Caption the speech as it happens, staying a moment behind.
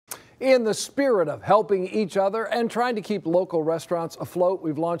In the spirit of helping each other and trying to keep local restaurants afloat,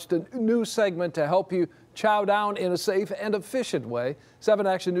 we've launched a new segment to help you chow down in a safe and efficient way. 7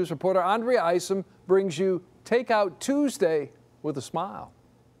 Action News reporter Andrea Isom brings you Takeout Tuesday with a smile.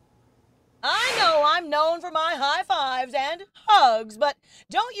 I know I'm known for my high fives and hugs, but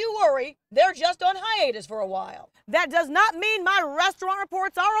don't you worry, they're just on hiatus for a while. That does not mean my restaurant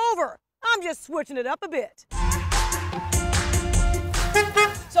reports are over. I'm just switching it up a bit.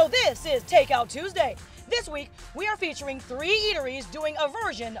 So this is Takeout Tuesday. This week, we are featuring 3 eateries doing a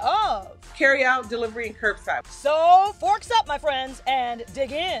version of carry out, delivery, and curbside. So forks up, my friends, and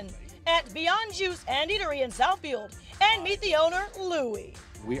dig in at Beyond Juice and Eatery in Southfield and meet the owner, Louie.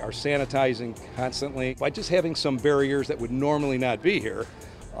 We are sanitizing constantly by just having some barriers that would normally not be here.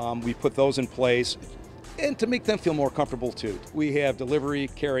 We put those in place and to make them feel more comfortable too. We have delivery,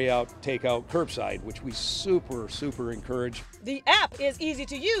 carry out, takeout, curbside, which we super encourage. The app is easy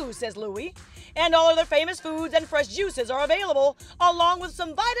to use, says Louie, and all other famous foods and fresh juices are available along with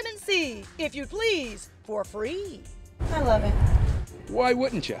some vitamin C, if you please, for free. I love it. Why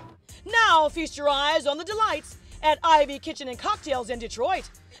wouldn't you? Now feast your eyes on the delights at Ivy Kitchen and Cocktails in Detroit.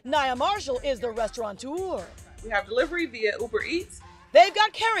 Nia Marshall is the restaurateur. We have delivery via Uber Eats. They've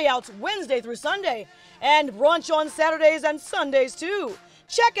got carryouts Wednesday through Sunday and brunch on Saturdays and Sundays too.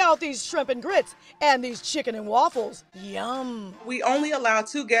 Check out these shrimp and grits and these chicken and waffles. Yum. We only allow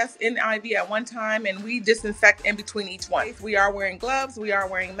 2 guests in Ivy at one time, and we disinfect in between each one. We are wearing gloves, we are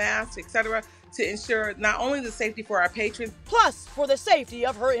wearing masks, etc., to ensure not only the safety for our patrons, plus for the safety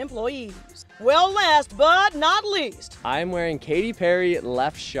of her employees. Well, last but not least, I'm wearing Katy Perry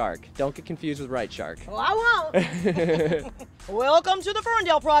Left Shark. Don't get confused with Right Shark. Well, I won't. Welcome to the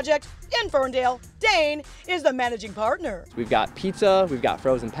Ferndale Project in Ferndale. Dane is the managing partner. We've got pizza, we've got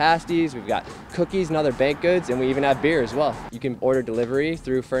frozen pasties, we've got cookies and other baked goods, and we even have beer as well. You can order delivery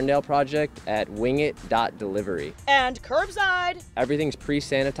through Ferndale Project at wingit.delivery. And curbside. Everything's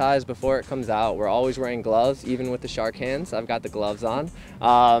pre-sanitized before it comes out. We're always wearing gloves, even with the shark hands. I've got the gloves on.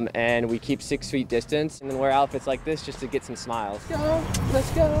 And we keep 6 feet distance and then wear outfits like this just to get some smiles. Let's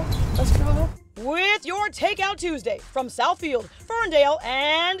go. With your Takeout Tuesday from Southfield, Ferndale,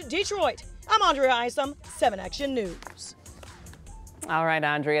 and Detroit, I'm Andrea Isom, 7 Action News. All right,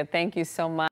 Andrea, thank you so much.